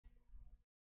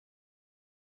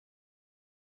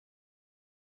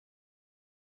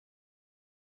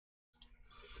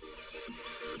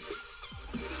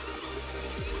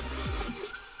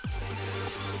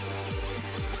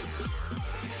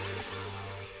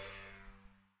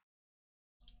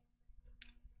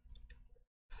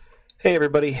Hey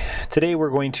everybody, today we're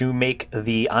going to make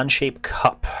the Onshape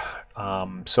Cup.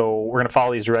 So we're going to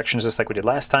follow these directions just like we did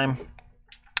last time,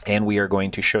 and we are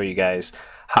going to show you guys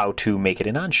how to make it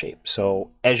in Onshape. So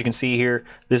as you can see here,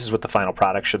 this is what the final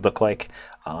product should look like.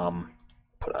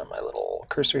 Put on my little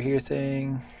cursor here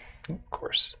thing. Of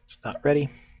course, it's not ready.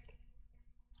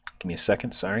 Give me a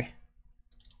second, sorry.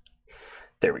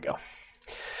 There we go.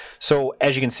 So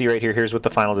as you can see right here, here's what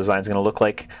the final design is going to look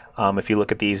like. If you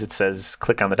look at these, it says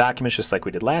click on the documents just like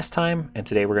we did last time, and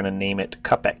today we're going to name it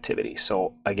Cup Activity.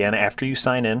 So again, after you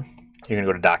sign in, you're going to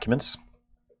go to Documents,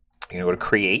 you're going to go to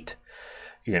Create,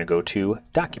 you're going to go to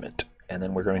Document, and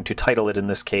then we're going to title it in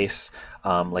this case,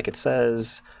 like it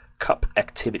says, Cup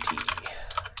Activity,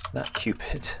 not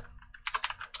Cupid.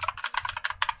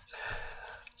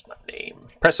 That's my name.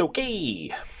 Press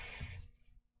OK.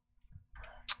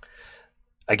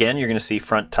 Again, you're going to see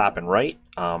front, top, and right.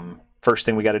 First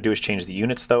thing we got to do is change the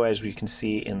units, though, as we can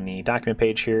see in the document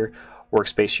page here.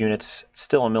 Workspace units,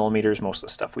 still in millimeters. Most of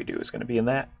the stuff we do is going to be in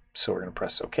that. So we're going to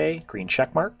press OK. Green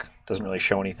check mark. Doesn't really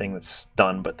show anything that's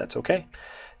done, but that's OK.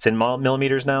 It's in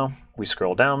millimeters now. We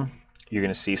scroll down. You're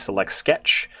going to see select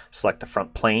sketch. Select the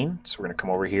front plane. So we're going to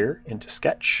come over here into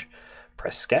sketch.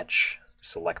 Press sketch.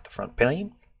 Select the front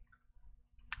plane.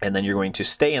 And then you're going to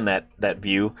stay in that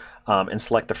view and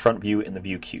select the front view in the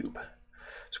view cube.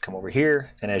 So come over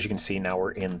here, and as you can see, now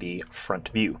we're in the front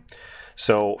view.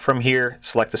 So from here,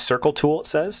 select the circle tool, it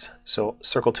says. So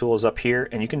circle tool is up here,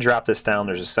 and you can drop this down.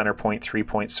 There's a center point,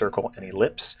 3-point circle, and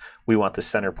ellipse. We want the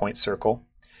center point circle.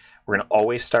 We're going to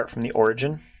always start from the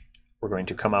origin. We're going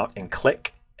to come out and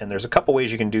click, and there's a couple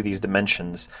ways you can do these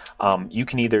dimensions. You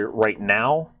can either right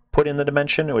now put in the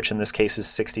dimension, which in this case is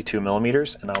 62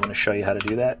 millimeters, and I'm going to show you how to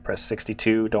do that. Press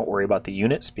 62. Don't worry about the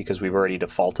units because we've already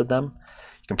defaulted them.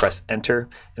 You can press enter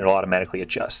and it'll automatically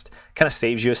adjust. Kind of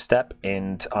saves you a step,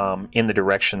 and in the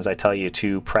directions I tell you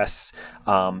to press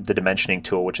the dimensioning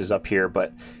tool, which is up here,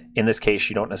 but in this case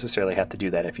you don't necessarily have to do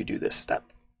that if you do this step.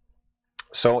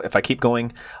 So if I keep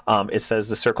going, it says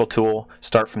the circle tool,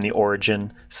 start from the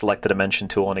origin, select the dimension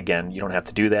tool, and again, you don't have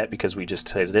to do that because we just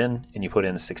hit it in and you put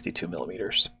in 62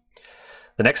 millimeters.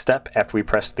 The next step after we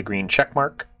press the green check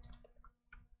mark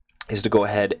is to go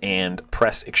ahead and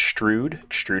press extrude.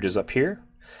 Extrude is up here,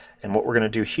 and what we're going to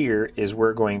do here is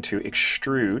we're going to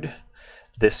extrude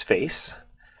this face,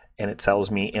 and it tells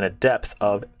me in a depth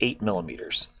of 8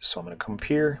 millimeters. So I'm going to come up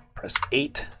here, press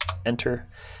 8, enter,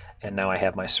 and now I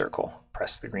have my circle.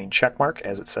 Press the green check mark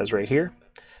as it says right here.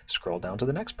 Scroll down to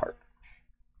the next part.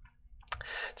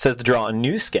 It says to draw a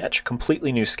new sketch,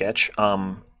 completely new sketch,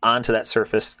 onto that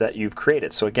surface that you've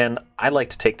created. So again, I like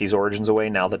to take these origins away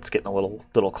now that it's getting a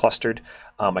little clustered.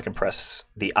 I can press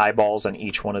the eyeballs on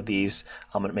each one of these,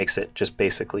 and it makes it just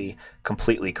basically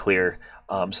completely clear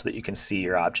so that you can see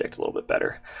your object a little bit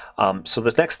better. So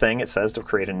the next thing, it says to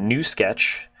create a new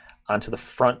sketch onto the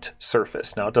front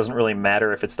surface. Now it doesn't really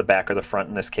matter if it's the back or the front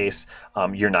in this case.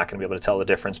 You're not going to be able to tell the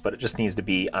difference, but it just needs to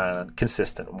be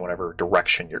consistent in whatever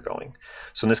direction you're going.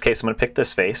 So in this case, I'm going to pick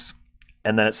this face,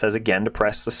 and then it says again to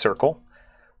press the circle.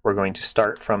 We're going to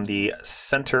start from the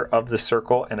center of the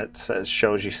circle, and it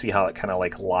shows you see how it kind of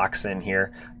like locks in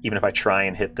here. Even if I try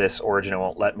and hit this origin, it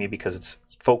won't let me because it's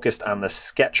focused on the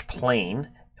sketch plane.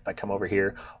 If I come over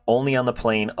here, only on the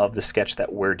plane of the sketch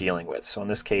that we're dealing with. So in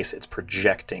this case, it's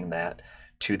projecting that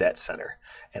to that center.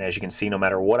 And as you can see, no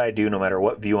matter what I do, no matter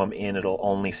what view I'm in, it'll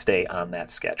only stay on that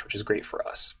sketch, which is great for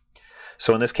us.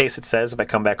 So in this case, it says if I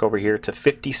come back over here to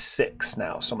 56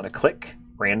 now. So I'm going to click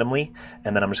randomly,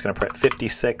 and then I'm just going to press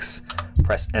 56,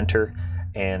 press enter,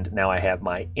 and now I have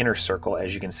my inner circle,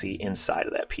 as you can see, inside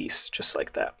of that piece, just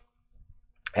like that.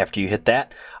 After you hit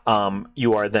that,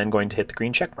 you are then going to hit the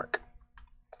green check mark.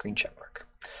 Green check mark.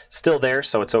 Still there,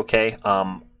 so it's okay.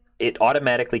 It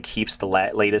automatically keeps the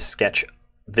latest sketch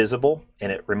visible,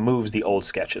 and it removes the old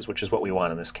sketches, which is what we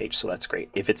want in this case, so that's great.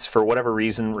 If it's for whatever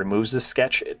reason removes this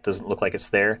sketch, it doesn't look like it's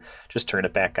there, just turn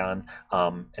it back on,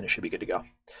 and it should be good to go.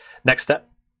 Next step,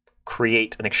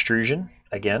 create an extrusion,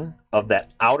 again, of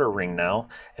that outer ring now,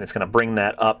 and it's going to bring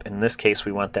that up. In this case,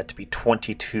 we want that to be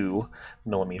 22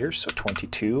 millimeters, so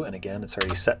 22, and again, it's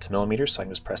already set to millimeters, so I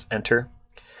can just press enter.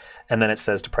 And then it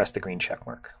says to press the green check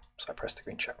mark. So I press the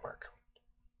green check mark.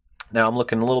 Now I'm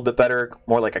looking a little bit better,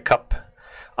 more like a cup.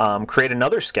 Create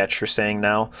another sketch, you're saying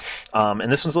now. And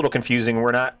this one's a little confusing.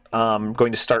 We're not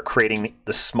going to start creating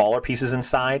the smaller pieces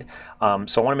inside.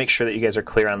 So I want to make sure that you guys are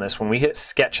clear on this. When we hit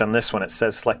sketch on this one, it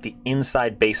says select the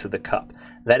inside base of the cup.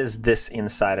 that is this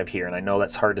inside of here. And I know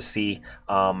that's hard to see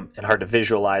and hard to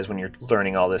visualize when you're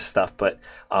learning all this stuff, but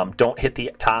don't hit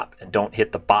the top and don't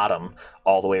hit the bottom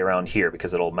all the way around here,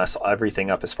 because it'll mess everything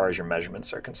up as far as your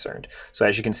measurements are concerned. So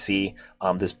as you can see,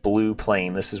 this blue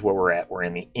plane, this is where we're at. We're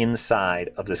in the inside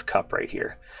of this cup right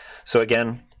here. So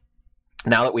again,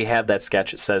 now that we have that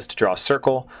sketch, it says to draw a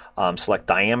circle, select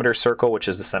diameter circle, which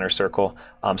is the center circle,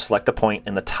 select the point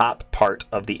in the top part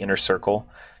of the inner circle,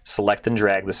 select and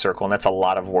drag the circle, and that's a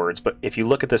lot of words, but if you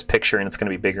look at this picture, and it's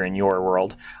going to be bigger in your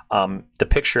world, the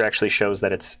picture actually shows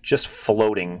that it's just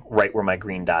floating right where my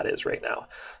green dot is right now.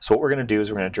 So what we're going to do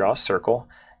is we're going to draw a circle,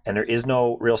 and there is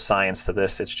no real science to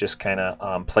this, it's just kind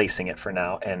of placing it for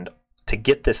now. And to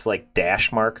get this like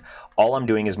dash mark, all I'm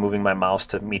doing is moving my mouse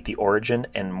to meet the origin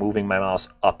and moving my mouse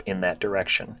up in that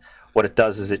direction. What it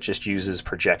does is it just uses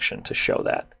projection to show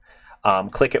that.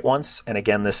 Click it once, and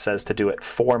again this says to do it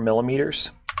 4 millimeters.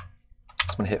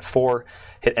 So I'm going to hit 4,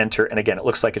 hit enter, and again it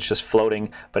looks like it's just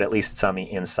floating, but at least it's on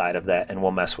the inside of that, and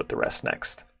we'll mess with the rest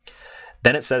next.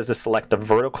 Then it says to select the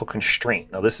vertical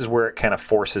constraint. Now this is where it kind of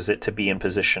forces it to be in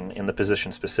the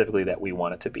position specifically that we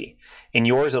want it to be. In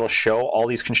yours it'll show all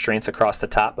these constraints across the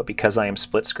top, but because I am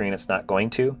split screen it's not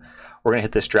going to. We're going to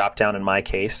hit this drop down in my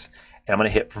case, and I'm going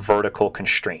to hit vertical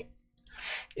constraint.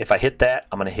 If I hit that,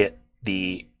 I'm going to hit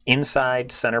the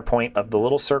inside center point of the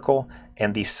little circle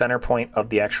and the center point of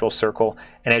the actual circle,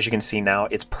 and as you can see now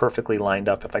it's perfectly lined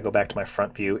up. If I go back to my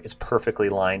front view, it's perfectly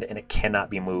lined and it cannot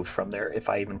be moved from there. If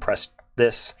I even press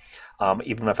this,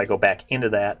 even if I go back into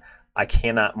that, I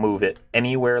cannot move it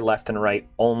anywhere left and right,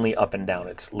 only up and down.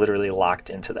 It's literally locked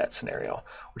into that scenario,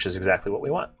 which is exactly what we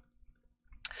want.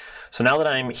 So now that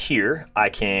I'm here, I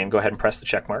can go ahead and press the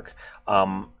check mark,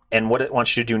 and what it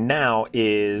wants you to do now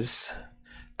is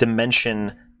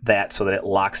dimension that so that it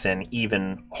locks in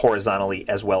even horizontally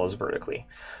as well as vertically.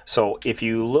 So if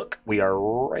you look, we are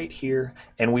right here,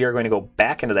 and we are going to go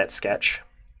back into that sketch,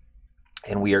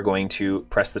 and we are going to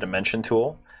press the dimension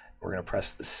tool. We're going to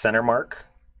press the center mark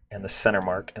and the center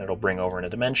mark, and it'll bring over in a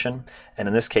dimension, and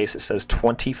in this case it says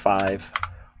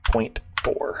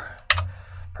 25.4.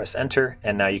 Press enter,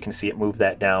 and now you can see it move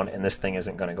that down, and this thing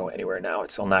isn't going to go anywhere now.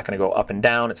 It's not going to go up and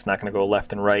down, it's not going to go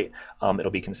left and right,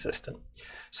 it'll be consistent.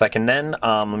 So I can then,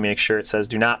 let me make sure it says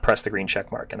do not press the green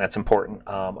check mark, and that's important.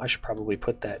 I should probably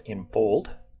put that in bold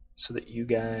so that you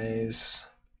guys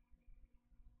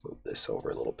move this over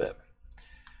a little bit.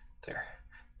 There.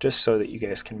 Just so that you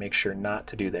guys can make sure not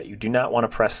to do that. You do not want to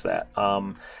press that.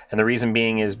 And the reason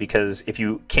being is because if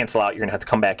you cancel out, you're going to have to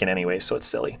come back in anyway, so it's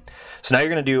silly. So now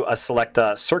you're going to do select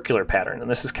a circular pattern,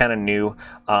 and this is kind of new.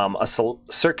 A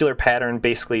circular pattern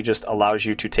basically just allows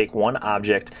you to take one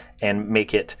object and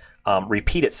make it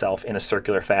repeat itself in a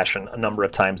circular fashion a number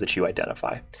of times that you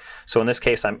identify. So in this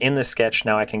case, I'm in this sketch.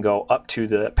 Now I can go up to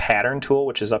the pattern tool,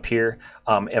 which is up here.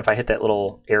 If I hit that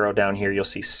little arrow down here, you'll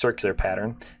see circular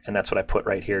pattern, and that's what I put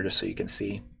right here just so you can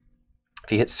see.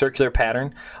 If you hit circular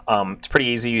pattern, it's pretty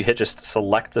easy. You hit just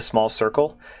select the small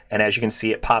circle, and as you can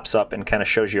see, it pops up and kind of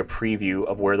shows you a preview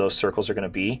of where those circles are going to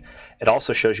be. It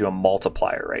also shows you a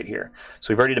multiplier right here.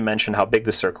 So we've already mentioned how big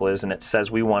the circle is, and it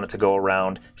says we want it to go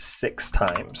around 6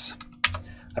 times.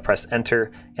 I press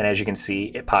enter, and as you can see,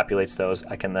 it populates those.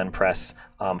 I can then press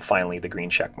finally the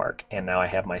green check mark, and now I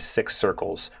have my 6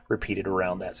 circles repeated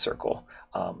around that circle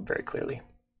very clearly.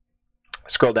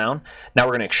 Scroll down. Now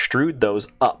we're going to extrude those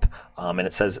up, and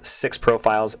it says 6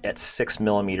 profiles at 6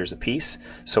 millimeters apiece.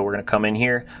 So we're going to come in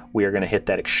here, we are going to hit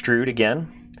that extrude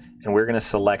again, and we're going to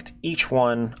select each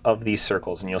one of these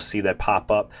circles, and you'll see that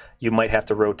pop up. You might have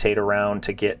to rotate around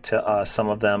to get to some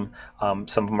of them.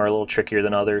 Some of them are a little trickier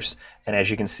than others, and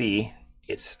as you can see,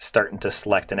 it's starting to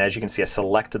select, and as you can see, I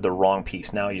selected the wrong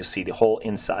piece. Now you'll see the whole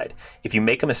inside. If you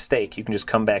make a mistake, you can just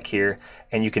come back here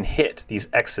and you can hit these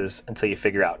X's until you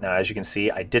figure out. Now as you can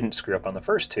see, I didn't screw up on the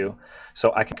first 2,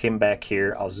 so I can come back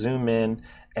here, I'll zoom in,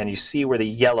 and you see where the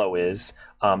yellow is.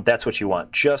 That's what you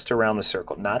want, just around the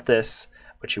circle, not this,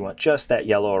 but you want just that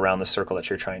yellow around the circle that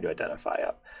you're trying to identify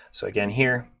up. So again,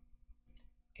 here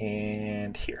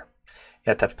and here. You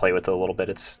have to play with it a little bit,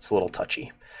 it's a little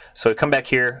touchy. So come back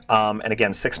here, and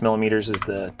again, 6 millimeters is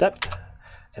the depth,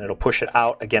 and it'll push it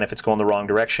out. Again, if it's going the wrong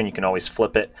direction, you can always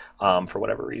flip it for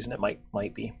whatever reason it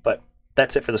might be. But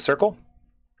that's it for the circle.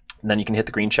 And then you can hit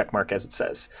the green check mark as it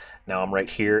says. Now I'm right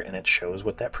here, and it shows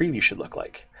what that preview should look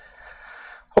like.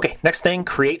 Okay, next thing,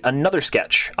 create another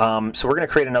sketch. So we're going to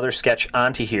create another sketch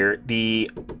onto here.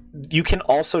 You can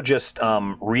also just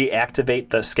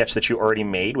reactivate the sketch that you already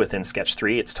made within Sketch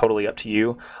 3. It's totally up to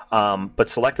you. But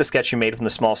select the sketch you made from the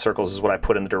small circles is what I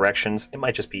put in the directions. It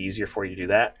might just be easier for you to do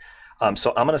that.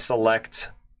 So I'm going to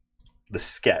select the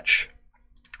sketch.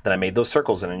 that I made those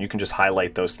circles in, and you can just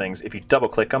highlight those things. If you double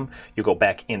click them, you go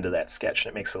back into that sketch,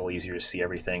 and it makes it a little easier to see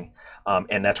everything.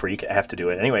 And that's where you have to do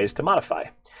it anyways to modify.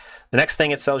 The next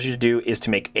thing it tells you to do is to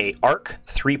make a arc,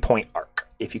 3-point arc.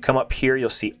 If you come up here, you'll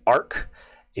see arc.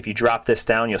 If you drop this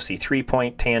down, you'll see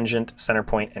 3-point, tangent, center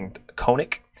point, and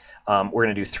conic. We're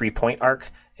going to do 3-point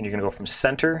arc, and you're going to go from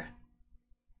center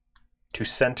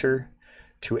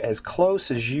to as close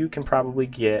as you can probably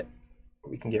get.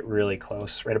 We can get really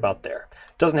close, right about there.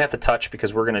 Doesn't have to touch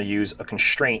because we're going to use a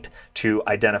constraint to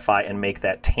identify and make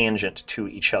that tangent to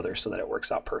each other so that it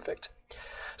works out perfect.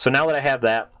 So now that I have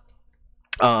that,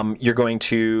 you're going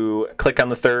to click on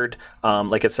the third,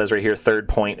 like it says right here, third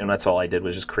point, and that's all I did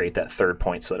was just create that third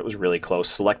point so that it was really close.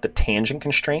 Select the tangent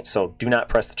constraint, so do not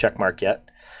press the check mark yet.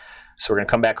 So we're going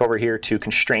to come back over here to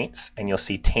constraints, and you'll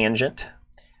see tangent.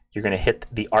 You're going to hit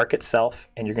the arc itself,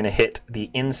 and you're going to hit the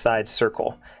inside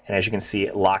circle. And as you can see,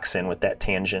 it locks in with that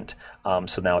tangent.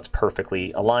 So now it's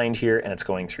perfectly aligned here, and it's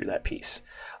going through that piece.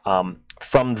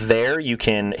 From there, you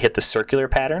can hit the circular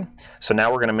pattern. So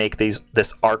now we're going to make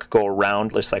this arc go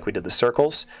around just like we did the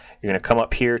circles. You're going to come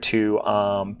up here to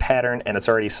pattern, and it's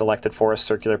already selected for us,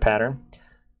 circular pattern.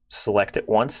 Select it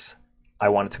once. I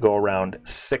want it to go around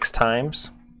 6 times.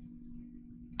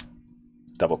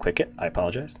 Double click it. I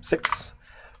apologize. 6.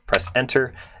 Press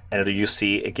enter, and you'll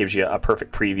see it gives you a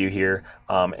perfect preview here,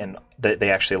 and they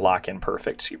actually lock in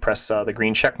perfect. So you press the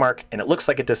green check mark, and it looks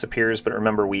like it disappears, but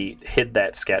remember we hid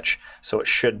that sketch, so it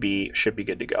should be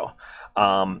good to go.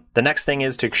 The next thing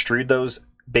is to extrude those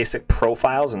basic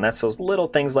profiles, and that's those little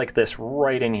things like this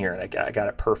right in here. And I got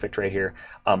it perfect right here.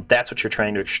 That's what you're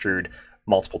trying to extrude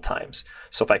multiple times.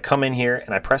 So if I come in here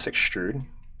and I press extrude,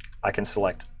 I can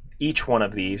select each one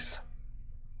of these.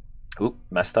 Oop,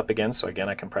 messed up again. So again,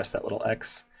 I can press that little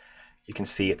X. You can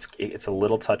see it's a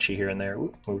little touchy here and there.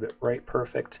 Oop, move it right,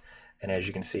 perfect. And as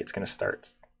you can see, it's going to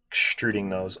start extruding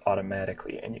those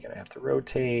automatically. And you're going to have to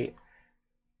rotate.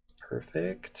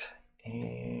 Perfect.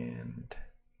 And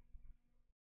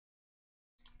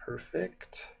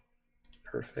perfect.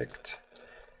 Perfect.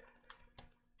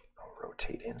 I'll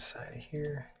rotate inside of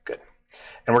here. Good.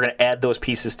 And we're going to add those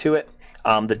pieces to it.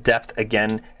 The depth,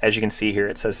 again, as you can see here,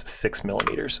 it says 6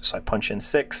 millimeters. So I punch in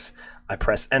 6, I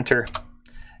press enter,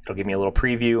 it'll give me a little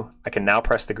preview. I can now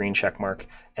press the green check mark,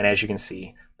 and as you can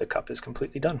see, the cup is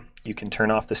completely done. You can turn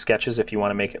off the sketches if you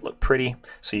want to make it look pretty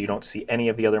so you don't see any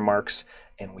of the other marks,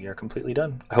 and we are completely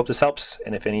done. I hope this helps,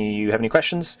 and if any of you have any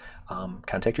questions,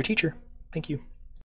 contact your teacher. Thank you.